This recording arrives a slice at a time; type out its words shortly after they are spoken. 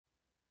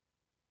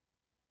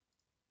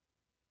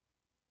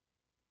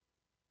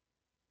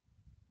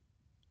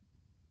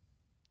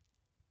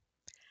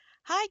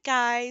Hi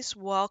guys,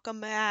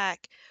 welcome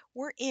back.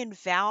 We're in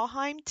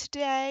Valheim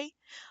today.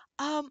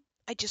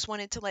 I just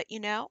wanted to let you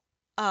know,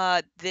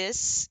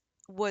 this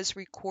was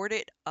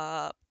recorded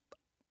quite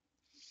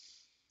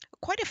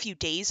a few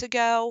days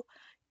ago,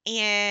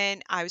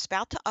 and I was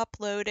about to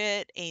upload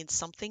it, and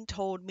something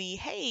told me,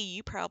 hey,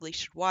 you probably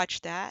should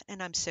watch that,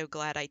 and I'm so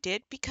glad I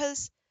did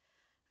because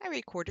I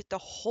recorded the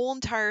whole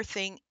entire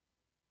thing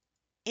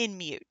in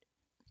mute.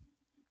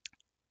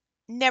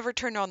 Never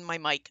turned on my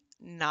mic,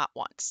 not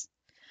once.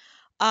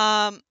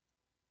 Um,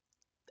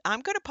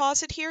 I'm gonna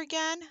pause it here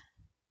again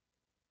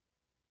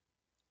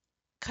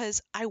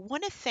because I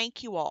want to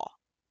thank you all.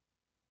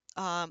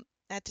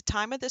 At the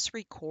time of this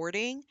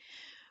recording,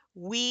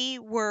 we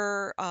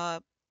were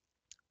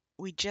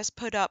we just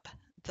put up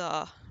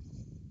the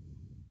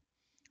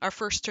our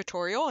first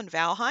tutorial in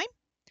Valheim.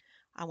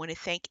 I want to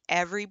thank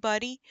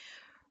everybody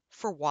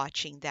for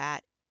watching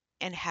that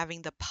and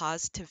having the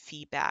positive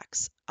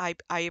feedbacks.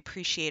 I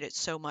appreciate it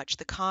so much.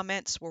 The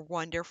comments were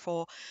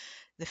wonderful.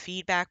 The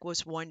feedback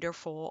was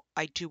wonderful.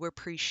 I do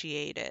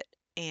appreciate it.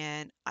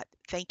 And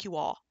thank you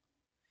all.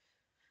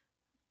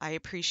 I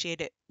appreciate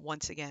it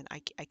once again.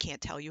 I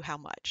can't tell you how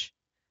much.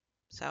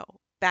 So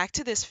back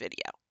to this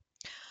video.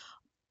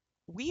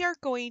 We are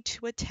going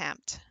to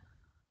attempt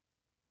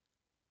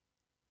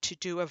to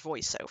do a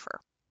voiceover.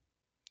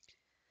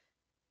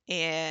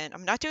 And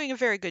I'm not doing a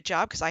very good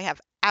job because I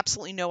have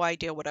absolutely no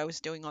idea what I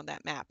was doing on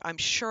that map. I'm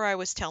sure I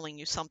was telling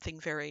you something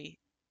very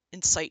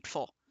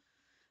insightful,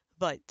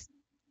 but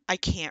I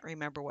can't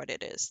remember what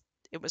it is.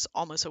 It was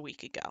almost a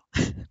week ago.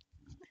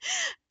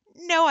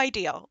 No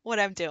idea what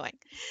I'm doing.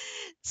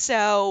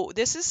 So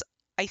this is,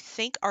 I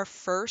think, our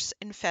first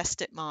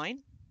infested mine.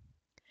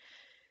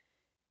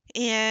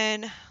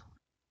 And I'm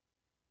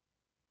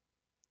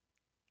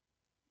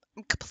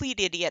a complete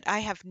idiot. I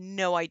have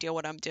no idea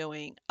what I'm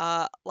doing.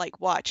 Like,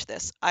 watch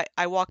this.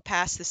 I walked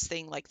past this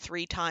thing like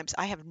 3 times.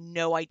 I have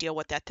no idea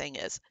what that thing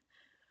is.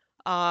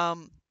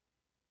 Um,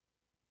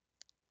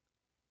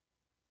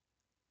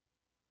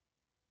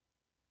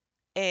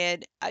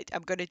 and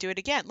I'm going to do it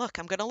again. Look,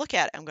 I'm going to look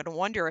at it. I'm going to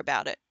wonder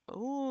about it.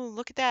 Ooh,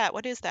 look at that.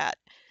 What is that?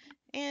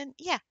 And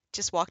yeah,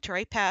 just walked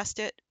right past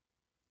it.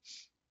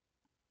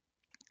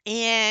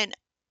 And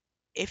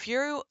if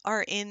you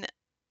are in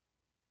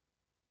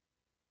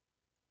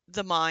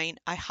the mine,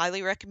 I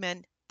highly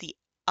recommend the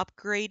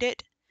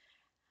upgraded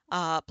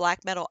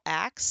black metal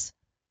axe.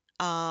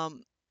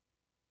 Um,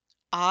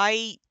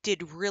 I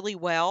did really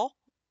well.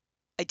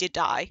 I did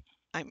die,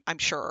 I'm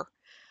sure.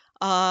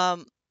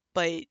 Um,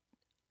 but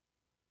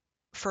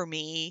for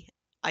me,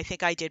 I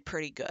think I did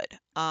pretty good.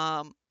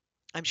 I'm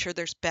sure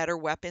there's better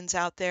weapons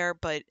out there,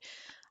 but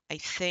I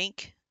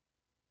think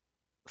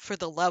for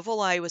the level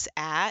I was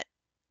at,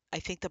 I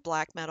think the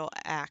black metal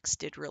axe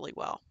did really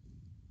well.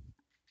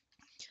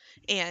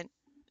 And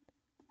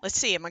let's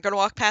see, am I going to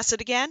walk past it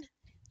again?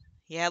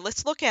 Yeah,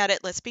 let's look at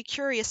it. Let's be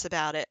curious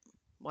about it.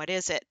 What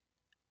is it?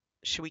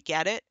 Should we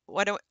get it?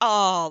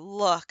 Oh,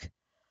 look.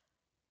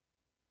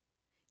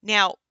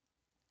 Now,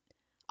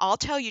 I'll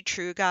tell you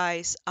true,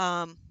 guys.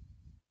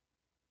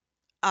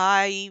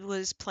 I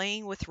was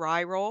playing with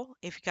Reroll.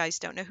 If you guys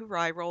don't know who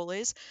Reroll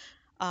is,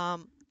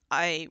 um,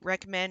 I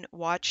recommend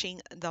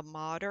watching the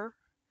modder,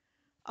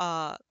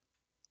 uh,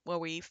 where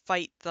we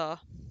fight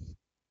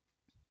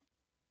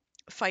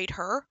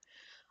her.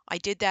 I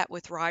did that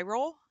with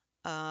Reroll,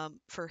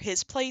 for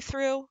his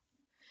playthrough,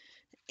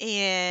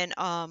 and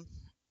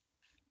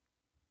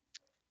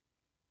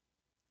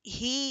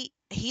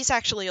he's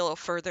actually a little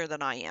further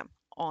than I am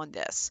on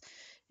this,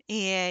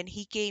 and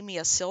he gave me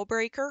a seal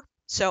breaker.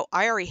 So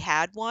I already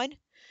had one.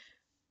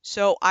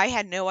 So I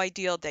had no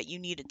idea that you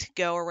needed to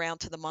go around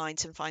to the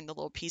mines and find the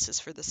little pieces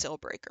for the sail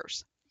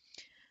breakers.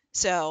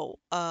 So,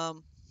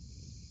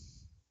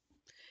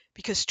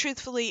 because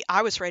truthfully,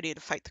 I was ready to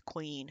fight the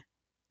queen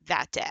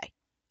that day.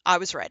 I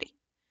was ready.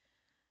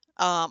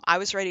 I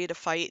was ready to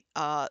fight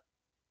the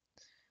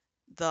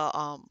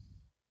um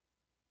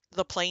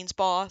the plains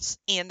boss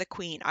and the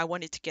queen. I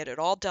wanted to get it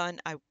all done.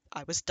 I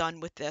was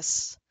done with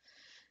this.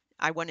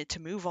 I wanted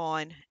to move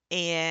on,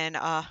 and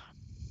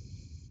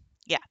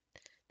yeah,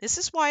 this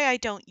is why I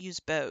don't use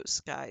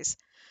bows, guys.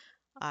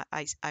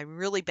 I'm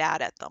really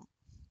bad at them.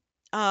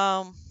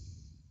 Um,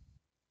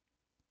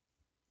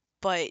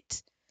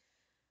 but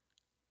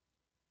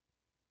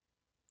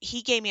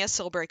he gave me a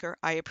soul breaker.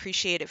 I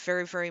appreciate it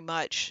very, very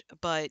much,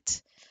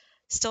 but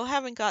still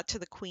haven't got to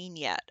the queen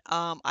yet.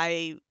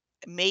 I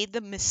made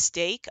the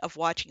mistake of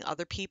watching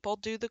other people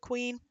do the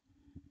queen,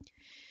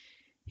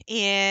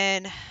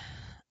 and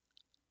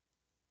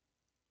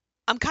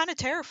I'm kind of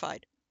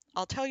terrified.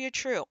 I'll tell you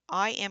true.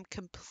 I am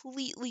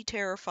completely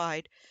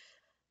terrified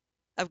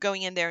of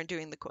going in there and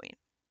doing the queen.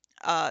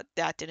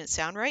 That didn't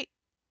sound right,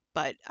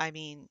 but I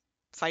mean,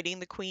 fighting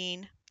the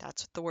queen,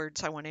 that's the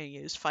words I want to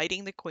use.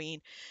 Fighting the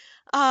queen.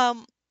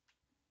 Um,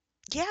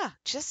 yeah,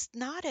 just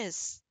not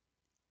as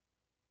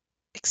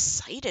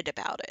excited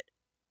about it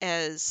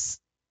as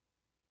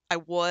I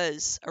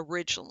was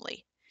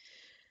originally.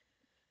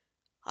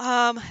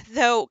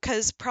 Though,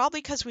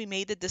 probably because we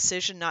made the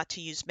decision not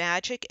to use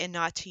magic and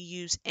not to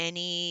use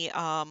any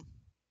of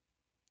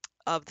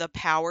the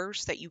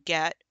powers that you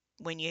get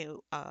when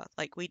you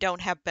like we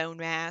don't have bone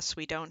mass,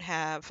 we don't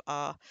have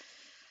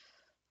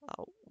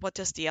what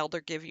does the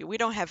elder give you? We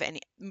don't have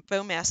any.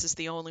 Bone mass is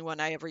the only one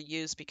I ever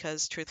use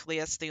because truthfully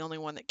that's the only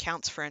one that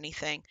counts for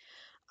anything.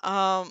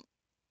 Um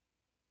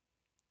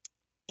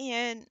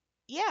and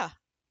yeah,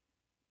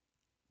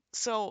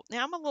 so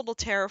now I'm a little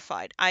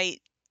terrified. I'm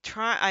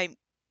I'm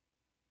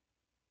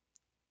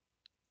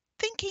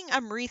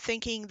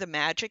rethinking the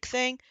magic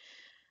thing,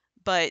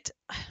 but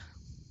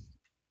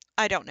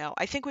I don't know.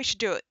 I think we should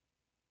do it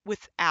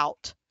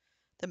without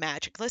the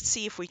magic. Let's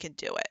see if we can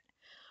do it.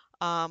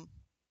 Um,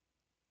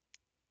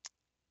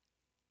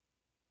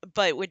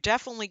 but we're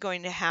definitely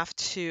going to have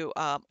to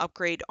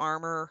upgrade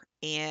armor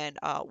and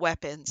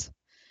weapons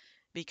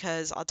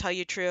because I'll tell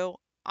you true,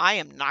 I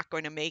am not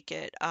going to make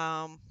it.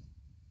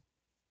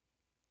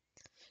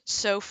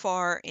 So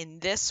far in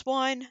this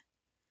one,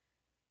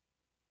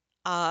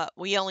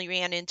 we only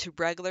ran into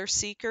regular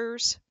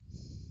seekers,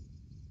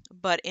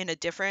 but in a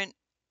different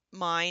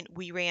mine,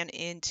 we ran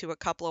into a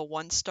couple of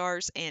one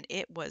stars, and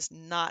it was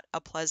not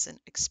a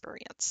pleasant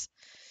experience.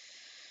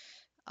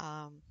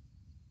 Um,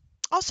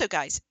 Also,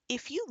 guys,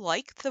 if you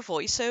like the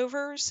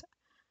voiceovers,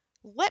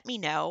 let me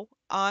know.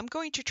 I'm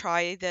going to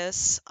try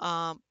this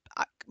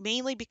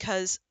mainly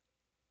because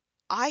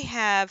I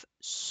have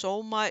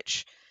so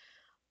much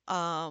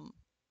um,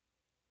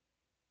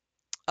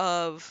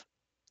 of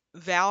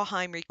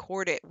Valheim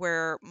recorded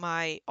where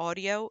my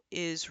audio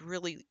is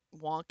really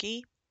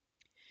wonky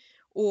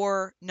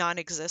or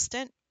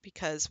non-existent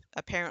because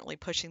apparently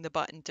pushing the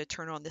button to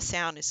turn on the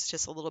sound is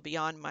just a little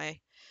beyond my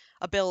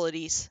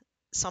abilities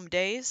some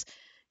days.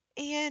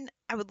 And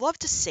I would love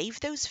to save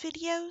those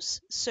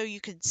videos so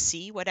you can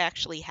see what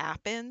actually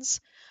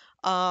happens.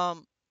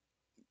 Um,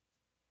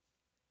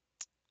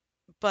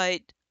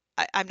 but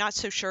I'm not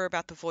so sure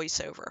about the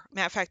voiceover.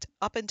 Matter of fact,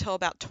 up until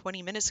about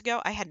 20 minutes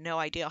ago, I had no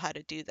idea how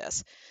to do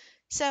this.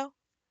 So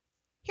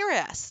here are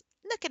us.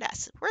 Look at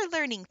us. We're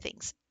learning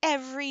things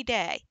every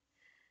day.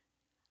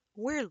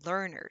 We're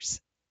learners.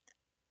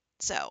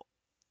 So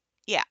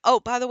yeah. Oh,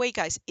 by the way,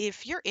 guys,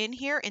 if you're in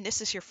here and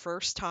this is your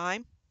first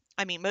time,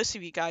 I mean, most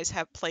of you guys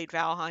have played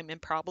Valheim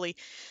and probably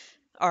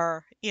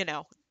are,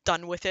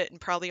 done with it and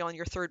probably on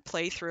your third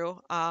playthrough.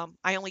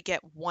 I only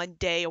get 1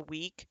 day a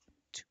week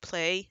to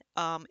play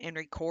and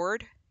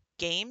record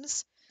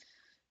games.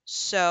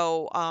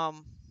 So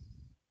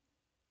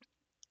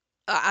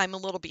I'm a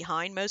little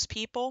behind most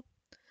people.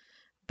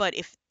 But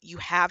if you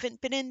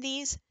haven't been in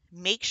these,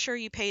 make sure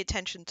you pay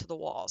attention to the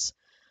walls.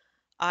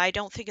 I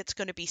don't think it's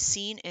going to be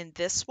seen in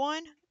this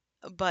one,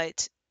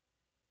 but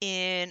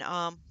in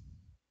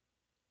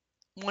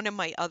one of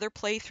my other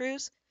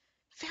playthroughs,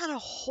 found a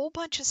whole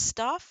bunch of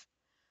stuff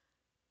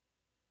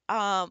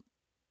um,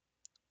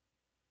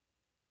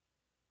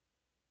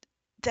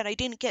 that I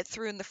didn't get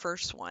through in the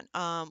first one.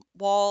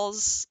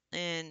 Walls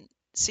and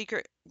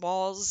secret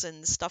walls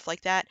and stuff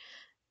like that.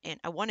 And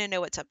I want to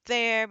know what's up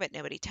there, but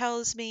nobody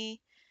tells me.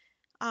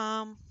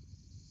 Um,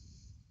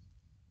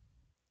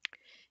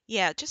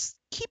 yeah, just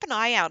keep an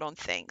eye out on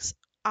things.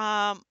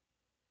 Um,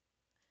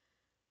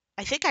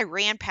 I think I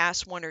ran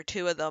past one or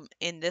two of them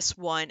in this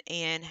one,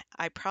 and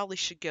I probably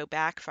should go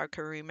back if I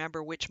can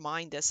remember which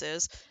mine this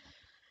is.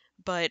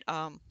 But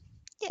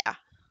yeah,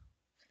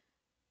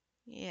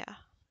 yeah.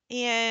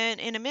 And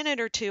in a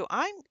minute or two,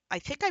 I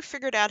think I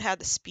figured out how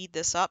to speed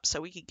this up so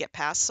we could get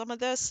past some of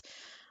this.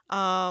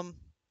 Um,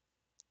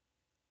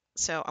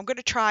 so I'm going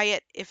to try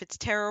it. If it's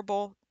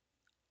terrible,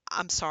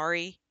 I'm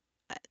sorry.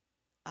 Uh,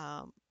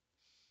 Um,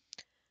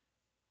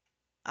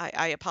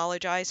 I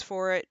apologize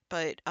for it,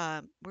 but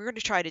we're going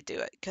to try to do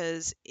it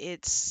because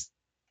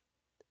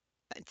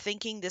I'm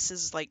thinking this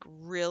is like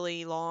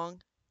really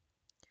long.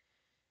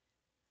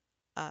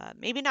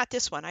 Maybe not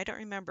this one. I don't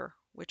remember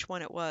which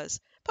one it was,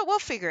 but we'll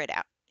figure it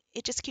out.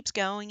 It just keeps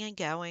going and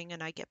going,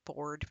 and I get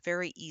bored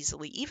very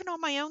easily, even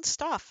on my own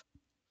stuff.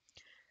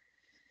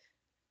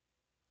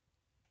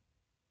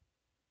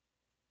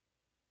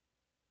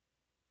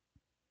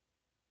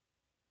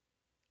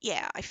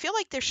 Yeah, I feel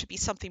like there should be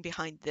something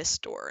behind this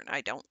door, and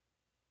I don't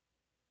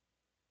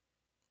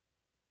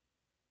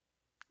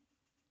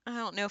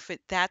know if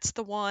that's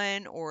the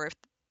one or if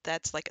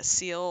that's like a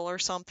seal or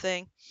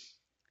something,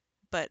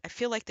 but I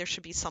feel like there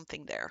should be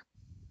something there.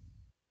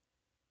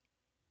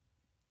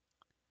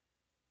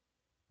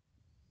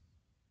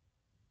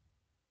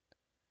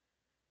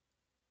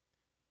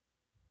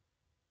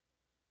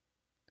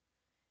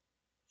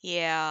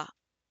 Yeah,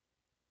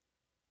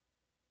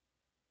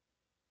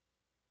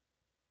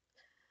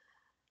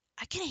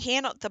 I can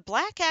handle the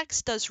black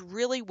axe does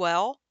really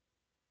well,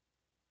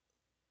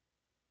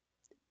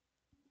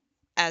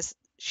 as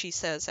she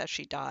says as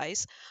she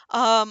dies.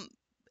 Um,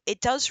 it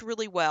does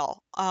really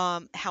well.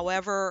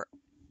 However,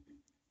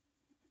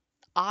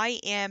 I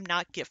am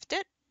not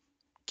gifted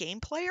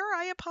game player.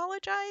 I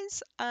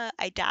apologize.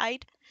 I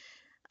died.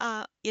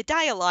 You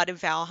die a lot in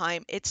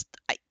Valheim.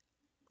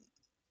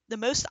 The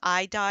most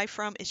I die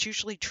from is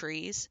usually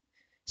trees,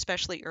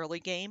 especially early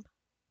game.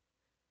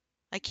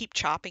 I keep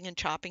chopping and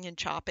chopping and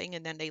chopping,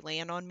 and then they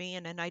land on me,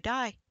 and then I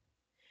die.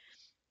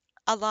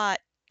 A lot,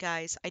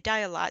 guys. I die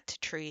a lot to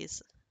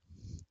trees.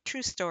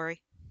 True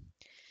story.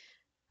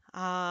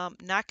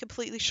 Not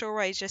completely sure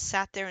why I just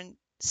sat there and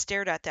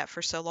stared at that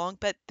for so long,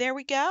 but there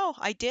we go.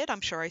 I did.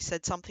 I'm sure I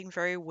said something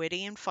very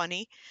witty and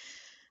funny.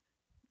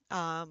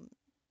 Um,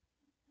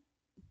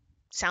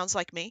 Sounds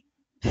like me.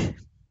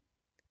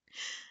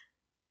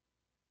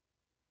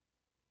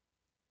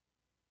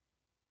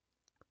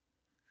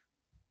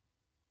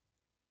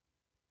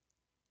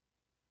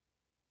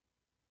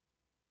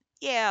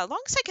 Yeah, as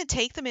long as I can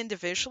take them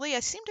individually, I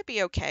seem to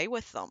be okay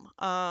with them.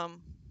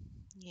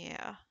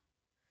 Yeah.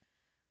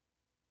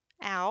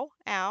 Ow,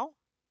 ow.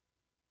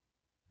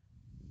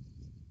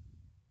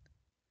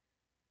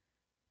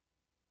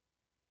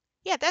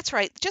 Yeah, that's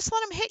right. Just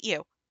let them hit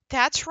you.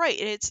 That's right.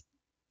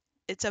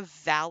 It's a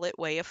valid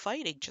way of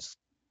fighting. Just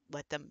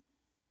let them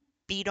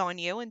beat on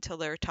you until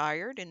they're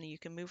tired and you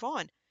can move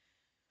on.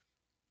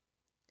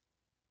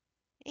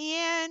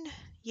 And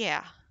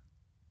yeah.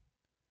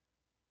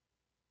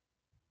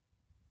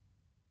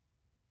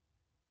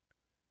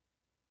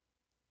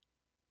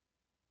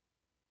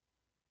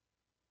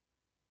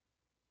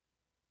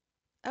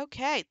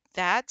 Okay,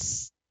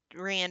 that's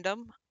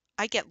random.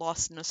 I get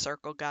lost in a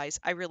circle,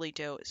 guys. I really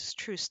do. It's a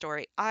true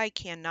story. I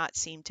cannot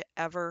seem to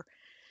ever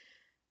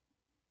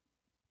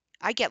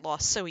I get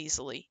lost so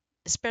easily,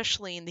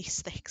 especially in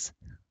these things.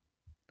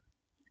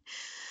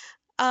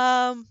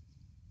 Um,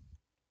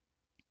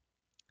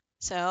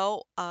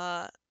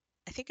 I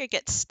think I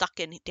get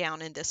stuck in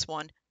down in this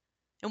one.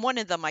 And one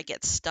of them I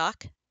get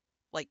stuck,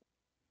 like,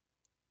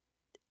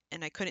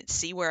 and I couldn't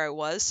see where I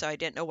was, so I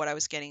didn't know what I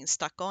was getting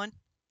stuck on.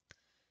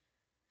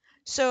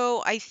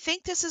 So I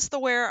think this is the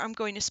where I'm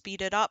going to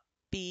speed it up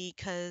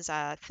because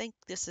I think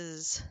this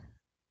is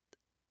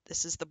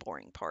the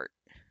boring part.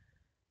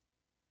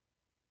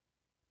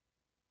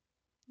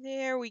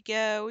 There we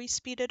go. We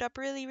speed it up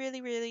really,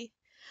 really, really.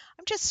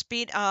 I'm just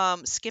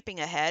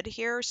skipping ahead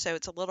here, so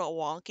it's a little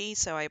wonky,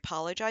 so I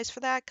apologize for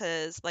that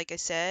because like I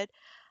said,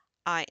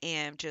 I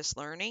am just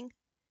learning.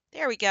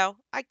 There we go.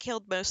 I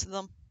killed most of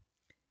them.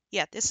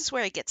 Yeah, this is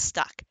where I get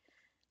stuck.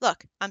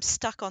 Look, I'm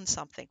stuck on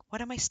something.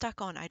 What am I stuck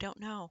on? I don't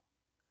know.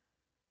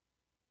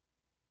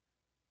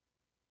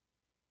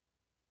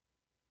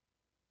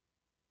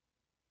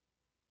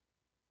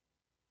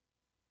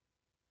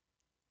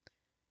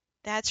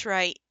 That's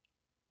right.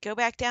 Go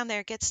back down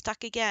there, get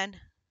stuck again.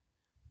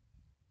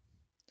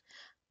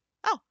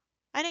 Oh,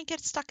 I didn't get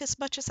stuck as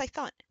much as I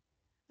thought.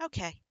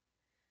 Okay.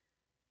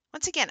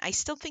 Once again, I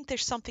still think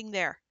there's something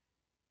there.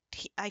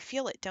 I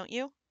feel it, don't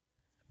you?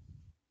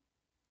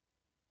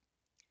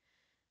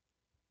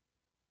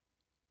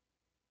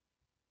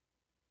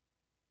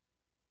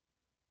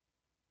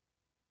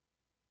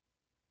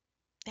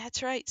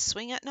 That's right.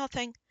 Swing at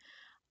nothing.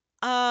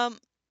 Um,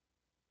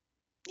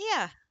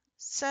 yeah.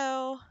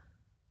 So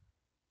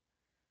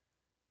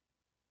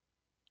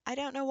I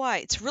don't know why.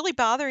 It's really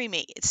bothering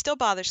me. It still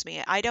bothers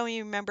me. I don't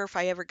even remember if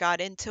I ever got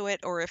into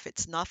it or if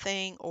it's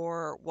nothing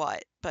or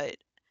what, but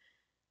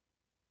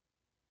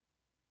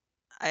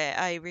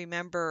I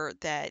remember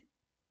that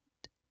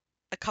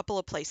a couple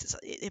of places.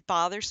 It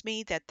bothers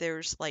me that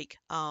there's like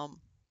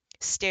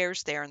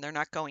stairs there and they're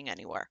not going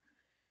anywhere.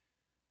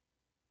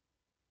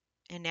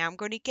 And now I'm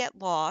going to get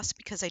lost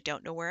because I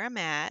don't know where I'm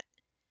at.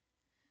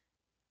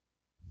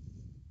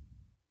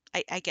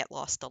 I get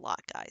lost a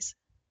lot, guys.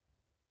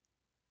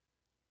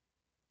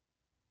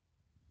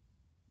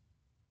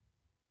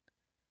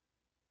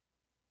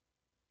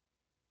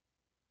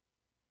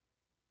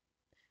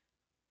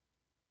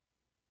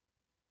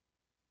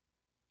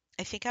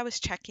 I think I was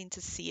checking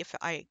to see if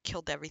I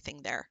killed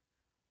everything there.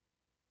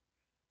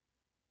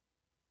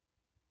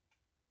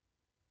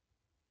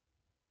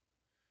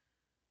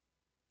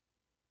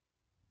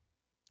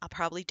 I'll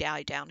probably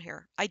die down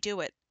here. I do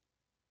it.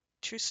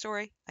 True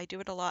story. I do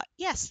it a lot.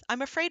 Yes,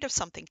 I'm afraid of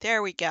something.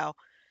 There we go.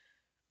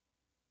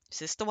 Is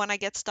this the one I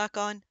get stuck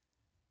on?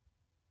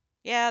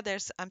 Yeah,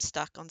 I'm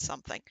stuck on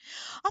something.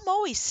 I'm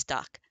always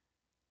stuck.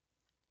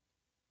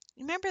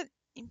 Remember,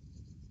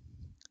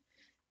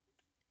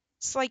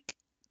 it's like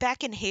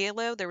back in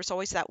Halo, there was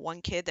always that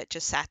one kid that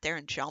just sat there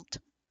and jumped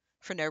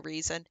for no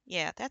reason.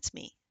 Yeah, that's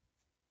me.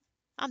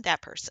 I'm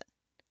that person.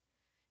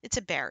 It's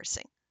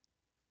embarrassing.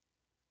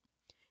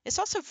 It's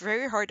also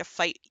very hard to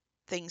fight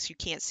things you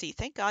can't see.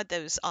 Thank God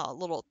those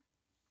little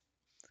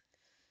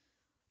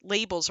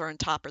labels are on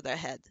top of their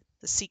head,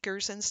 the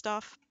seekers and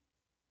stuff.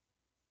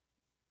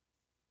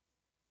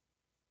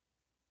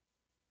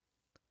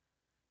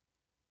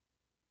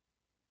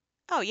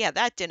 Oh, yeah,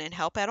 that didn't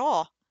help at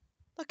all.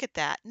 Look at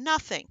that.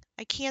 Nothing.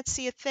 I can't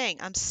see a thing.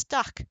 I'm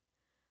stuck.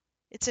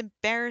 It's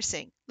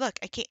embarrassing. Look,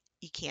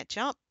 you can't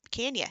jump,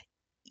 can you?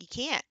 You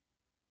can't.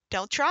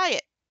 Don't try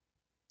it.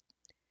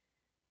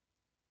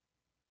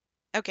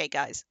 Okay,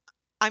 guys.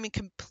 I'm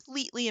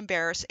completely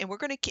embarrassed and we're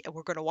going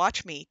to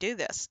watch me do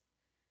this.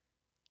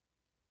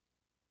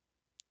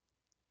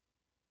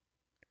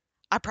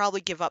 I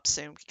probably give up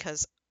soon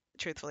because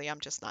truthfully, I'm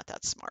just not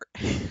that smart.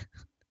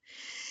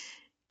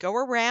 Go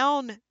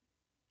around.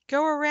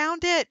 Go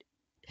around it.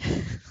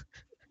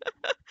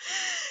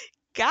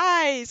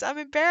 Guys, I'm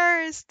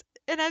embarrassed.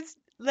 And I'm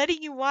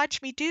letting you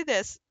watch me do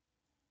this.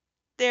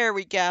 There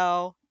we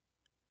go.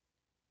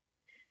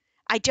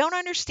 I don't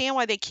understand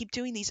why they keep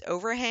doing these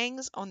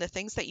overhangs on the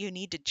things that you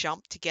need to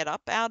jump to get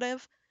up out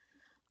of.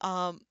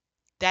 Um,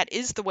 that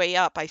is the way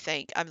up, I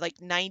think. I'm like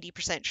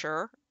 90%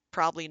 sure.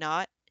 Probably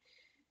not.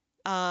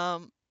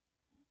 Um,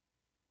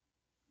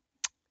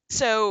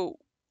 so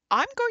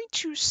I'm going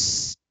to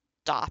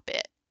stop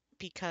it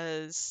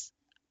because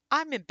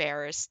I'm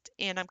embarrassed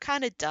and I'm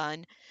kind of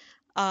done.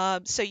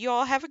 So you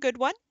all have a good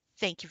one.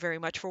 Thank you very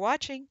much for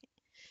watching.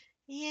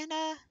 And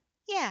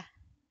yeah,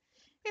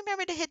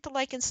 remember to hit the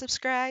like and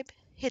subscribe,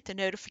 hit the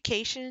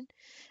notification.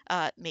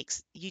 It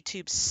makes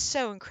YouTube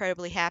so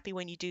incredibly happy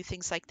when you do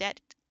things like that.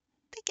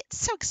 They get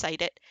so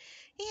excited.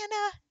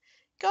 And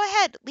go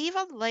ahead, leave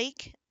a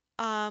like,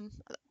 um,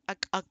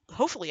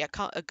 hopefully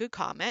a good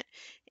comment,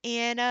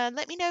 and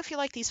let me know if you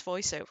like these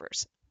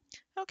voiceovers.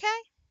 Okay,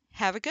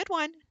 have a good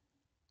one.